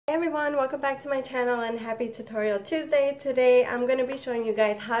everyone, welcome back to my channel and happy Tutorial Tuesday. Today I'm going to be showing you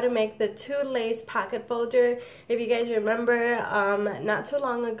guys how to make the two lace pocket folder. If you guys remember, not too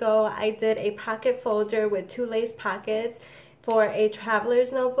long ago I did a pocket folder with two lace pockets for a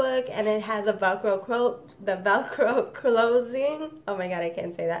traveler's notebook, and it had the Velcro closing. Oh my god, I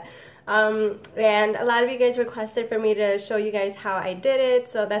can't say that. And a lot of you guys requested for me to show you guys how I did it,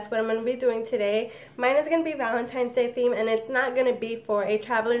 so that's what I'm going to be doing today. Mine is going to be Valentine's Day theme, and it's not going to be for a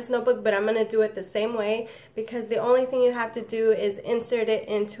traveler's notebook, but I'm going to do it the same way because the only thing you have to do is insert it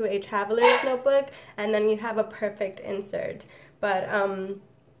into a traveler's notebook, and then you have a perfect insert. But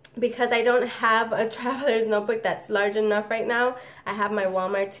because I don't have a traveler's notebook that's large enough right now, I have my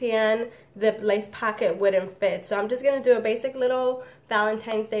Walmart TN, the lace pocket wouldn't fit. So I'm just going to do a basic little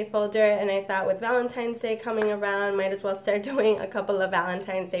Valentine's Day folder, and I thought with Valentine's Day coming around, might as well start doing a couple of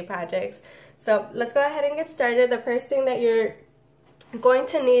Valentine's Day projects. So let's go ahead and get started. The first thing that you're going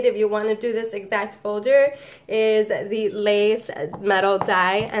to need if you want to do this exact folder is the lace metal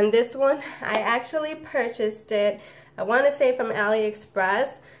die, and this one I actually purchased it, I want to say from AliExpress.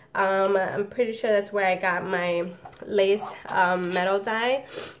 I'm pretty sure that's where I got my lace metal die,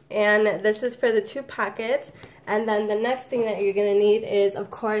 and this is for the two pockets. And then the next thing that you're going to need is,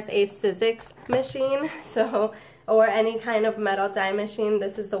 of course, a Sizzix machine, or any kind of metal die machine.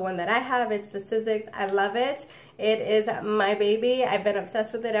 This is the one that I have. It's the Sizzix. I love it. It is my baby. I've been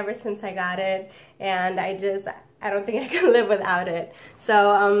obsessed with it ever since I got it, and I don't think I can live without it.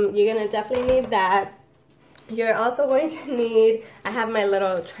 So you're going to definitely need that. You're also going to need, I have my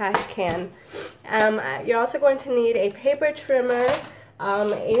little trash can. You're also going to need a paper trimmer,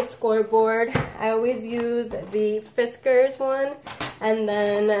 a scoreboard. I always use the Fiskars one, and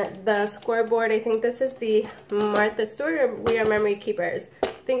then the scoreboard, I think this is the Martha Stewart or We Are Memory Keepers. I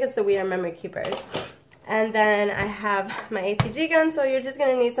think it's the We Are Memory Keepers. And then I have my ATG gun, so you're just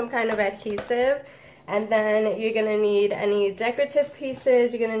going to need some kind of adhesive. And then you're going to need any decorative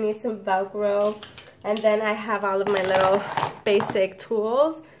pieces. You're going to need some Velcro. And then I have all of my little basic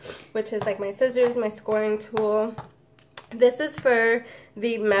tools, which is like my scissors, my scoring tool. This is for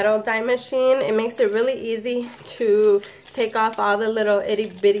the metal die machine. It makes it really easy to take off all the little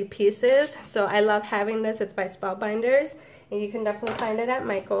itty bitty pieces. So I love having this. It's by Spellbinders, and you can definitely find it at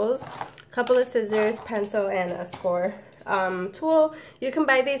Michael's. A couple of scissors, pencil, and a score tool. You can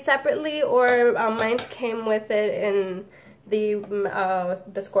buy these separately, or mine came with it in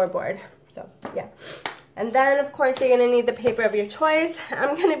the scoreboard. So yeah, and then of course you're going to need the paper of your choice.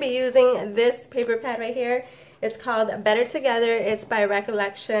 I'm going to be using this paper pad right here. It's called Better Together. It's by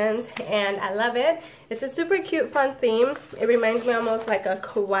Recollections, and I love it. It's a super cute fun theme. It reminds me almost like a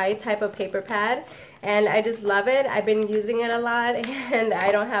kawaii type of paper pad, and I just love it. I've been using it a lot, and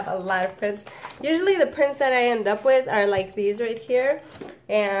I don't have a lot of prints. Usually the prints that I end up with are like these right here,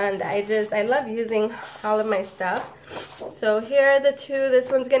 and I love using all of my stuff. So here are the two.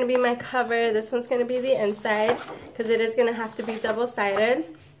 This one's going to be my cover. This one's going to be the inside, because it is going to have to be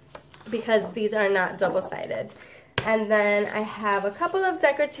double-sided, because these are not double-sided. And then I have a couple of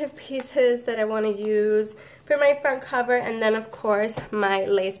decorative pieces that I want to use for my front cover, and then of course my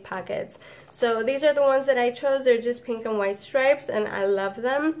lace pockets. So these are the ones that I chose. They're just pink and white stripes, and I love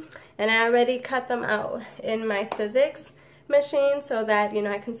them. And I already cut them out in my Sizzix machine so that, you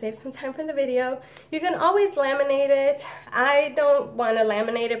know, I can save some time for the video. You can always laminate it. I don't want to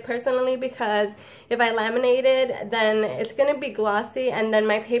laminate it personally, because if I laminate it, then it's going to be glossy, and then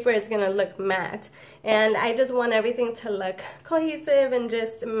my paper is going to look matte. And I just want everything to look cohesive and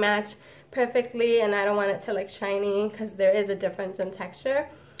just match perfectly, and I don't want it to look shiny, because there is a difference in texture.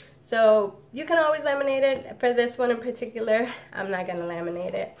 So you can always laminate it. For this one in particular, I'm not going to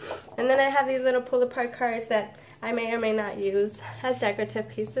laminate it. And then I have these little pull apart cards that I may or may not use as decorative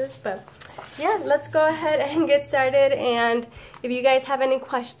pieces. But yeah, let's go ahead and get started. And if you guys have any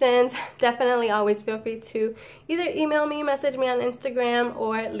questions, definitely always feel free to either email me, message me on Instagram,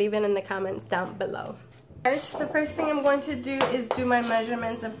 or leave it in the comments down below. The first thing I'm going to do is do my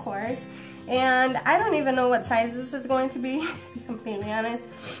measurements, of course. And I don't even know what size this is going to be, to be completely honest,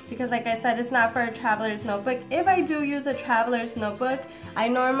 because like I said, it's not for a traveler's notebook. If I do use a traveler's notebook, I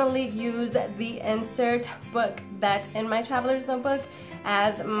normally use the insert book that's in my traveler's notebook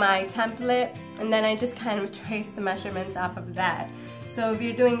as my template, and then I just kind of trace the measurements off of that. So if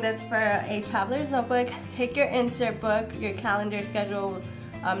you're doing this for a traveler's notebook, take your insert book, your calendar, schedule,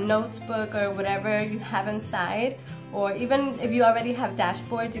 notes book, or whatever you have inside, or even if you already have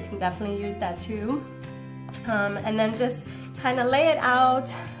dashboards, you can definitely use that too. And then just kind of lay it out,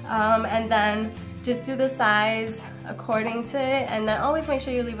 and then just do the size according to it, and then always make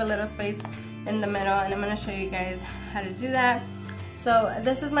sure you leave a little space in the middle, and I'm going to show you guys how to do that. So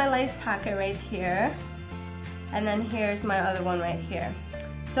this is my lace pocket right here, and then here's my other one right here.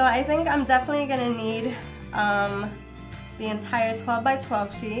 So I think I'm definitely gonna need the entire 12 by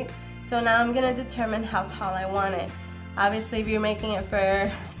 12 sheet. So now I'm gonna determine how tall I want it. Obviously, if you're making it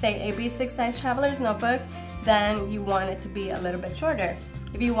for, say, a B6 size traveler's notebook, then you want it to be a little bit shorter.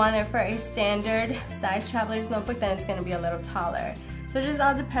 If you want it for a standard size traveler's notebook, then it's gonna be a little taller. So it just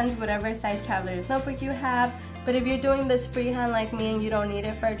all depends whatever size traveler's notebook you have. But if you're doing this freehand like me and you don't need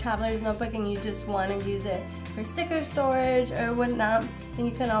it for a traveler's notebook and you just want to use it for sticker storage or whatnot, then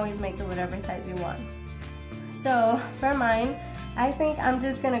you can always make it whatever size you want. So for mine, I think I'm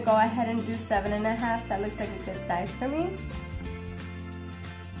just going to go ahead and do 7.5. That looks like a good size for me.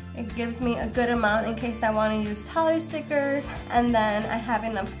 It gives me a good amount in case I want to use taller stickers, and then I have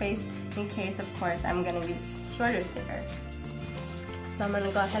enough space in case, of course, I'm going to use shorter stickers. So I'm going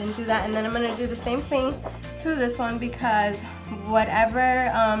to go ahead and do that, and then I'm going to do the same thing to this one, because whatever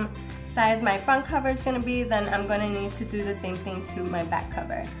size my front cover is going to be, then I'm going to need to do the same thing to my back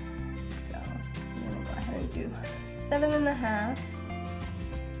cover. So I'm going to go ahead and do 7.5,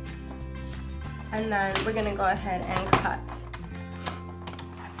 and then we're going to go ahead and cut.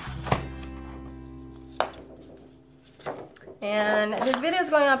 And this video is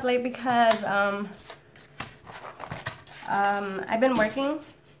going up late because I've been working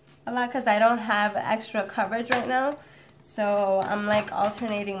a lot because I don't have extra coverage right now. So I'm like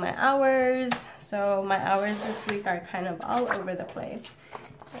alternating my hours. So my hours this week are kind of all over the place.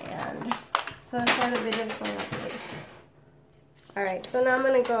 And so that's why the video is going up late. Alright, so now I'm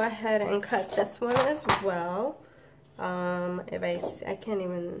going to go ahead and cut this one as well. I can't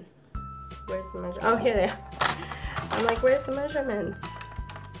even, where's the measure? Oh, here they are. I'm like, where's the measurements?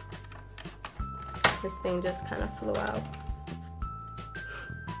 This thing just kind of flew out.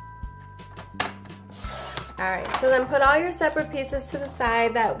 Alright, so then put all your separate pieces to the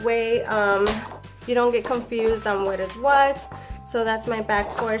side. That way you don't get confused on what is what. So that's my back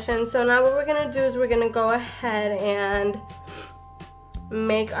portion. So now what we're going to do is we're going to go ahead and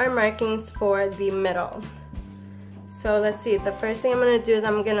make our markings for the middle. So let's see, the first thing I'm going to do is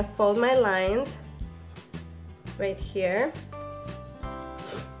I'm going to fold my lines right here.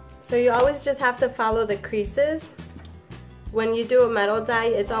 So you always just have to follow the creases. When you do a metal die,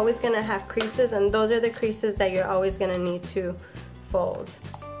 it's always going to have creases, and those are the creases that you're always going to need to fold.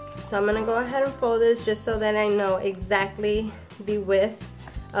 So I'm going to go ahead and fold this just so that I know exactly the width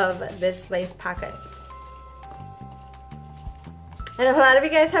of this lace pocket. And a lot of you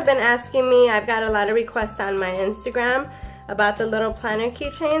guys have been asking me, I've got a lot of requests on my Instagram about the little planner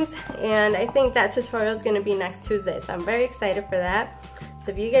keychains, and I think that tutorial is going to be next Tuesday, so I'm very excited for that. So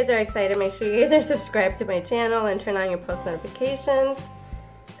if you guys are excited, make sure you guys are subscribed to my channel and turn on your post notifications,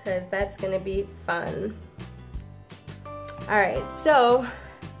 because that's going to be fun. Alright, so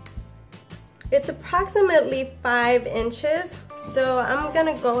it's approximately 5 inches, so I'm going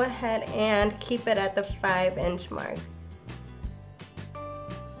to go ahead and keep it at the 5-inch mark.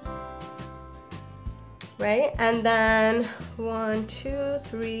 Right, and then 1, 2,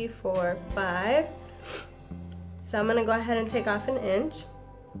 3, 4, 5. So I'm gonna go ahead and take off 1 inch.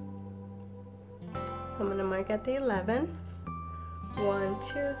 I'm gonna mark at the 11. 1,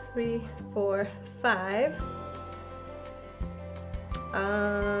 2, 3, 4, 5.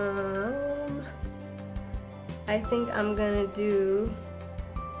 I think I'm gonna do.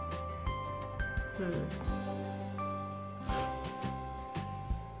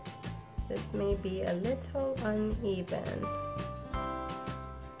 This may be a little uneven.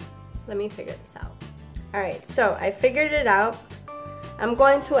 Let me figure this out. Alright, so I figured it out. I'm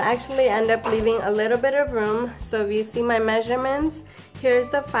going to actually end up leaving a little bit of room. So if you see my measurements, here's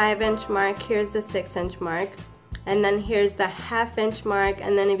the 5-inch mark, here's the 6-inch mark, and then here's the 1/2 inch mark,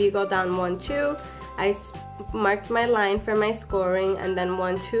 and then if you go down 1, 2, I marked my line for my scoring, and then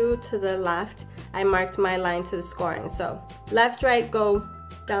 1, 2 to the left, I marked my line to the scoring. So left, right, go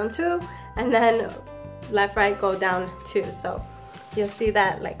down 2, and then left, right, go down 2. So you'll see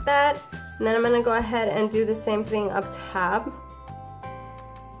that like that. And then I'm going to go ahead and do the same thing up top.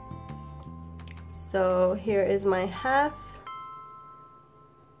 So here is my 1/2,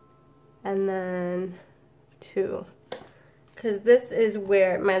 and then 2. Because this is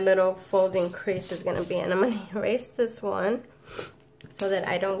where my little folding crease is going to be. And I'm going to erase this one so that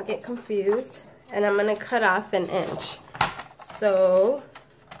I don't get confused. And I'm going to cut off 1 inch. So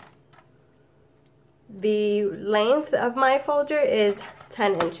the length of my folder is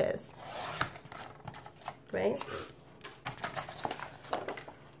 10 inches, right?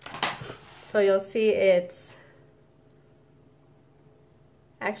 So you'll see it's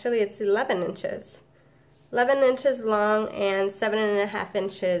 11 inches. 11 inches long and 7.5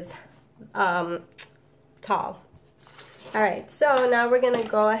 inches tall. Alright, so now we're going to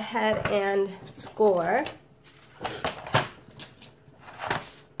go ahead and score.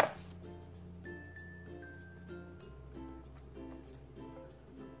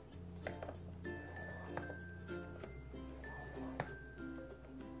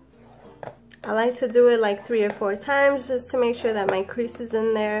 I like to do it like 3 or 4 times just to make sure that my crease is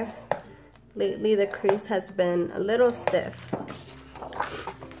in there. Lately the crease has been a little stiff.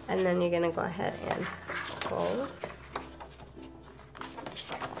 And then you're going to go ahead and fold.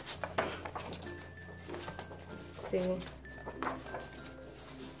 See.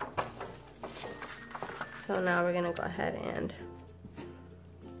 So now we're going to go ahead and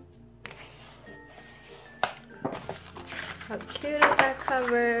how cute is that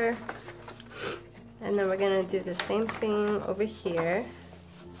cover? And then we're going to do the same thing over here.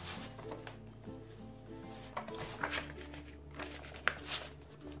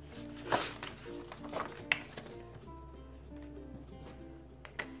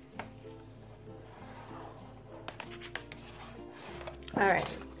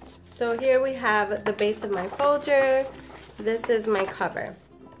 Alright, so here we have the base of my folder. This is my cover,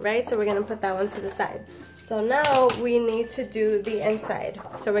 right? So we're going to put that one to the side. So now we need to do the inside.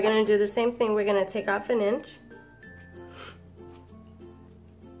 So we're going to do the same thing. We're going to take off 1 inch.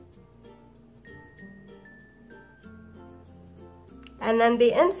 And then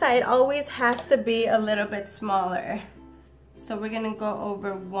the inside always has to be a little bit smaller. So we're going to go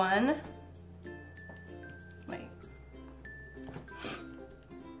over 1. Wait.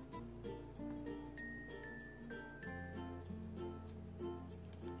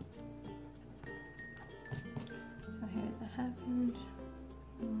 So here's a 1/2 inch.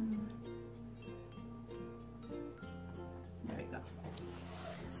 There we go.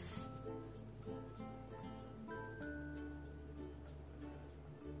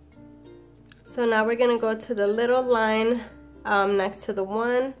 So now we're going to go to the little line next to the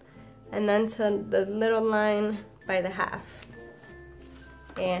 1 and then to the little line by the 1/2.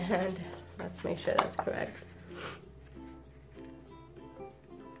 And let's make sure that's correct.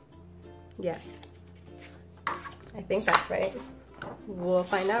 Yeah, I think that's right. We'll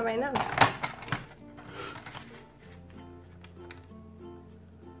find out right now.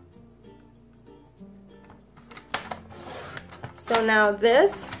 So now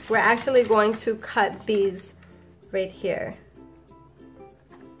this, we're actually going to cut these right here.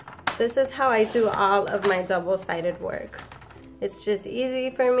 This is how I do all of my double-sided work. It's just easy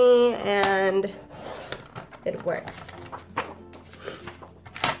for me and it works.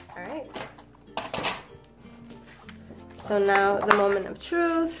 Alright. So now the moment of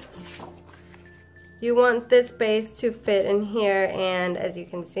truth. You want this base to fit in here, and as you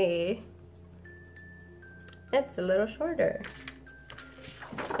can see, it's a little shorter.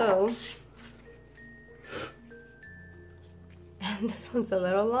 So, and this one's a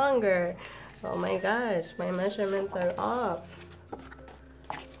little longer. Oh my gosh, my measurements are off.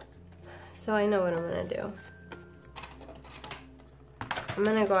 So I know what I'm gonna do. I'm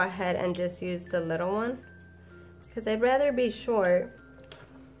gonna go ahead and just use the little one because I'd rather be short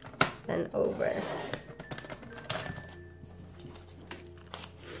than over.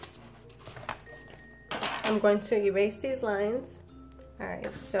 I'm going to erase these lines. Alright,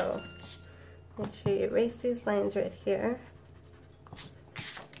 so make sure you erase these lines right here.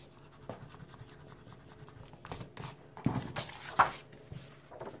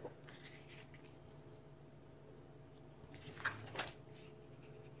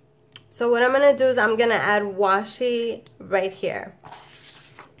 So what I'm going to do is I'm going to add washi right here.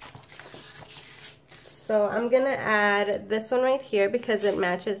 So I'm going to add this one right here because it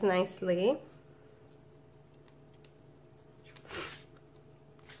matches nicely.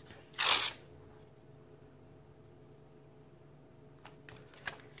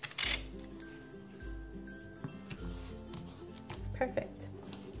 Perfect.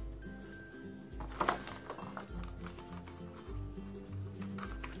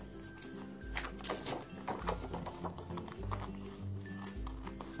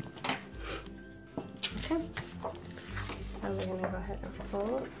 Okay. Now we're going to go ahead and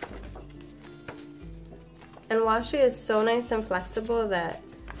fold. And washi is so nice and flexible that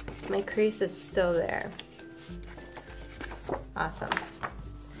my crease is still there. Awesome.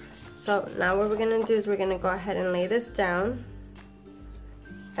 So now what we're going to do is we're going to go ahead and lay this down.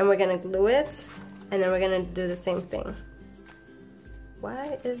 And we're going to glue it. And then we're going to do the same thing.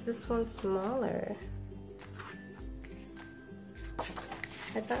 Why is this one smaller?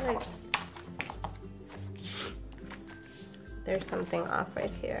 I thought like there's something off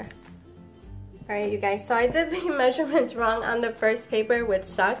right here. Alright, you guys, so I did the measurements wrong on the first paper, which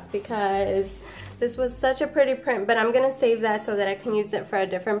sucks because this was such a pretty print, but I'm going to save that so that I can use it for a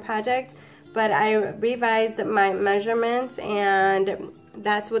different project. But I revised my measurements and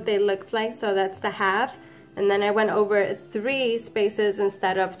that's what they looked like, so that's the half. And then I went over 3 spaces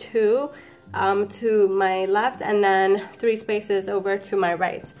instead of 2 to my left, and then 3 spaces over to my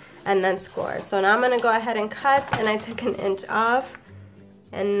right, and then score. So now I'm going to go ahead and cut, and I took an inch off.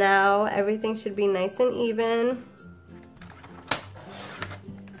 And now everything should be nice and even.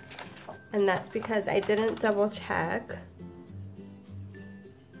 And that's because I didn't double check.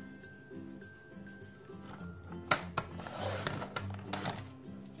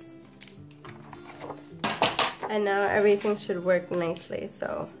 And now everything should work nicely.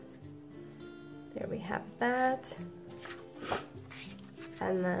 So there we have that.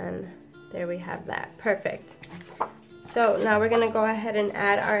 And then there we have that. Perfect. So now we're going to go ahead and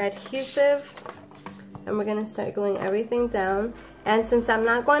add our adhesive, and we're going to start gluing everything down. And since I'm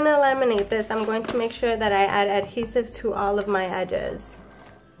not going to laminate this, I'm going to make sure that I add adhesive to all of my edges.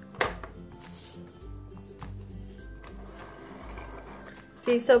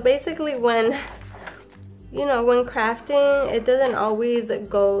 See, so basically when crafting, it doesn't always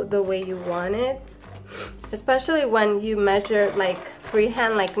go the way you want it. Especially when you measure like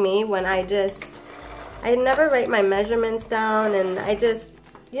freehand like me, when I never write my measurements down, and I just,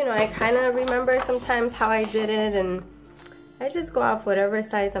 I kind of remember sometimes how I did it, and I just go off whatever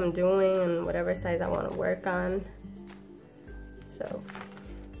size I'm doing and whatever size I want to work on. So,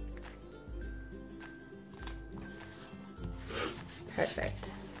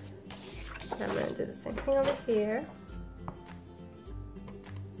 perfect. Now I'm going to do the same thing over here.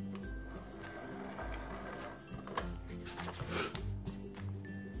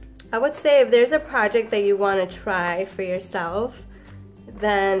 I would say if there's a project that you want to try for yourself,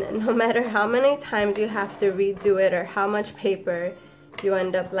 then no matter how many times you have to redo it or how much paper you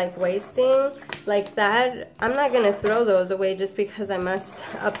end up like wasting, like that, I'm not going to throw those away just because I messed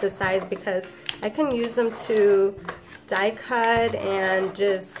up the size, because I can use them to die cut and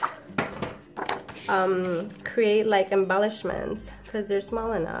just create like embellishments because they're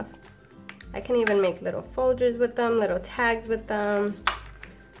small enough. I can even make little folders with them, little tags with them.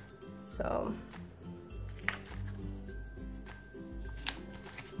 So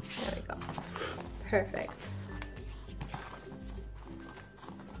there we go. Perfect.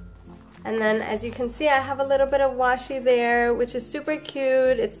 And then as you can see, I have a little bit of washi there, which is super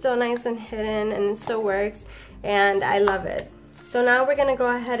cute. It's still nice and hidden and it still works, and I love it. So now we're gonna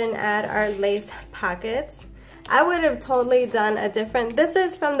go ahead and add our lace pockets. I would have totally done a different, this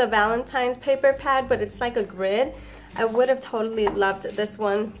is from the Valentine's paper pad, but it's like a grid. I would have totally loved this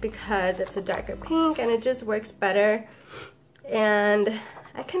one because it's a darker pink and it just works better. And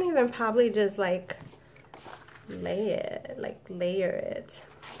I can even probably just like layer it,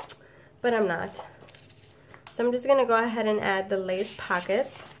 but I'm not. So I'm just gonna go ahead and add the lace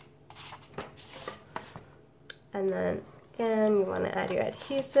pockets. And then again, you wanna add your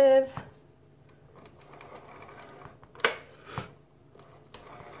adhesive.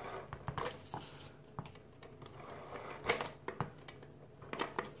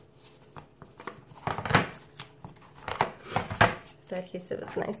 The adhesive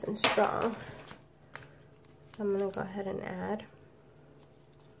is nice and strong. So I'm going to go ahead and add.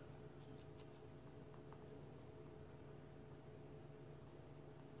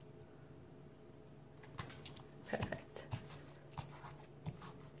 Perfect.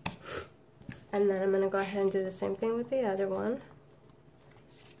 And then I'm going to go ahead and do the same thing with the other one.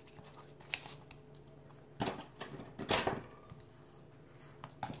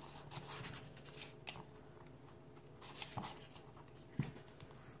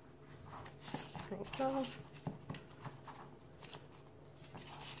 There we go.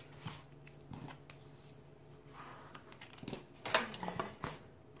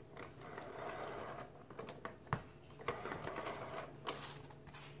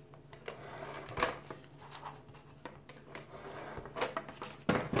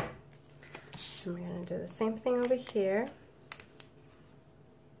 And we're going to do the same thing over here.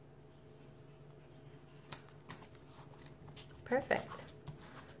 Perfect.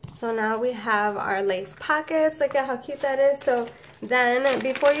 So now we have our lace pockets. Look at how cute that is. So then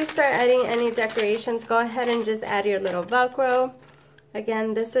before you start adding any decorations, go ahead and just add your little Velcro.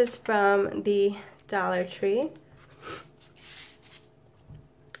 Again, this is from the Dollar Tree.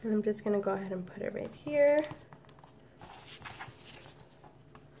 And I'm just going to go ahead and put it right here.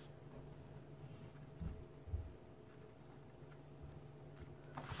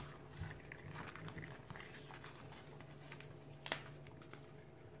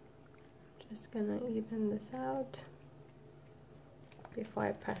 Just gonna even this out before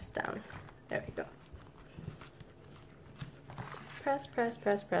I press down. There we go. Just press, press,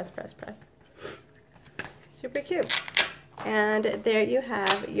 press, press, press, press. Super cute. And there you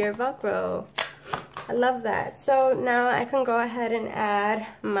have your Velcro. I love that. So now I can go ahead and add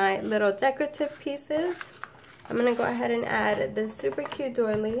my little decorative pieces. I'm gonna go ahead and add this super cute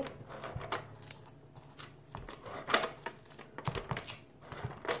doily.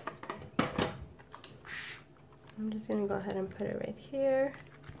 I'm just gonna go ahead and put it right here.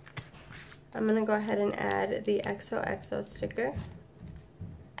 I'm gonna go ahead and add the XOXO sticker.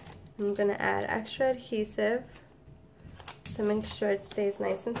 I'm gonna add extra adhesive to make sure it stays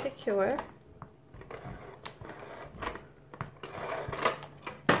nice and secure.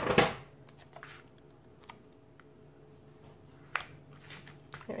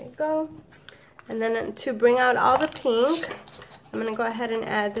 There we go. And then to bring out all the pink, I'm gonna go ahead and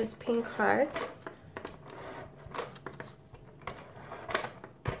add this pink heart.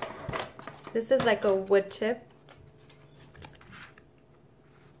 This is like a wood chip.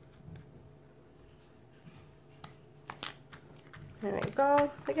 There we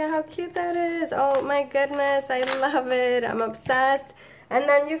go. Look at how cute that is. Oh my goodness, I love it. I'm obsessed. And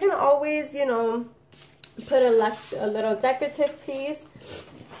then you can always, you know, put a little decorative piece.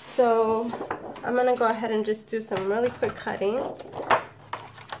 So I'm gonna go ahead and just do some really quick cutting.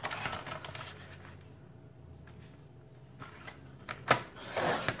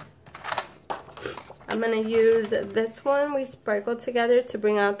 I'm gonna use this one we sparkled together to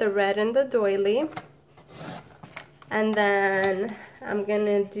bring out the red and the doily. And then I'm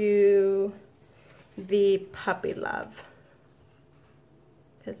gonna do the puppy love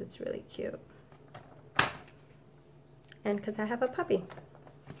because it's really cute. And because I have a puppy.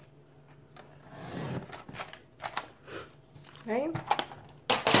 Right?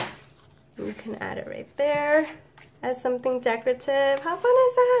 You can add it right there as something decorative. How fun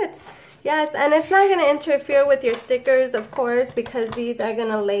is that? Yes, and it's not going to interfere with your stickers, of course, because these are going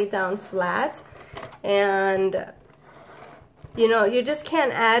to lay down flat. And, you know, you just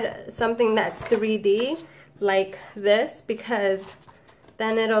can't add something that's 3D like this because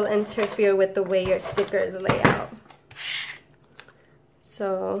then it'll interfere with the way your stickers lay out.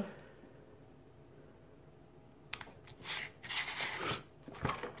 So,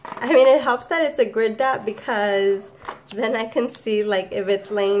 I mean, it helps that it's a grid dot because then I can see like if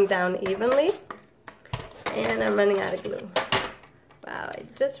it's laying down evenly. And I'm running out of glue. Wow, I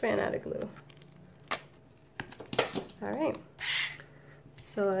just ran out of glue. Alright,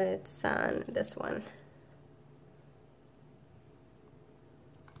 so it's on this one.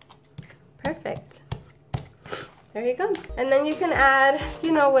 Perfect. There you go. And then you can add,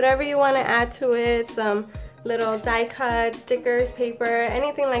 you know, whatever you want to add to it. Some little die cut, stickers, paper,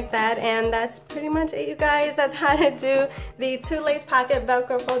 anything like that. And that's pretty much it, you guys. That's how to do the 2-lace pocket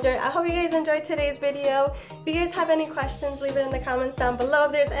Velcro folder. I hope you guys enjoyed today's video. If you guys have any questions, leave it in the comments down below.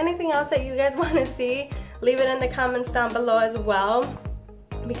 If there's anything else that you guys want to see, leave it in the comments down below as well.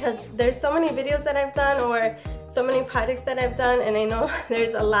 Because there's so many videos that I've done or so many projects that I've done, and I know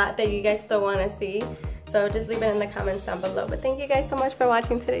there's a lot that you guys still want to see. So just leave it in the comments down below. But thank you guys so much for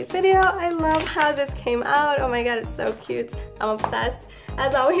watching today's video. I love how this came out. Oh my god, it's so cute. I'm obsessed.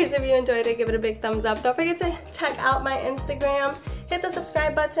 As always, if you enjoyed it, give it a big thumbs up. Don't forget to check out my Instagram. Hit the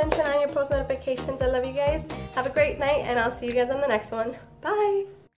subscribe button, turn on your post notifications. I love you guys. Have a great night, and I'll see you guys on the next one. Bye!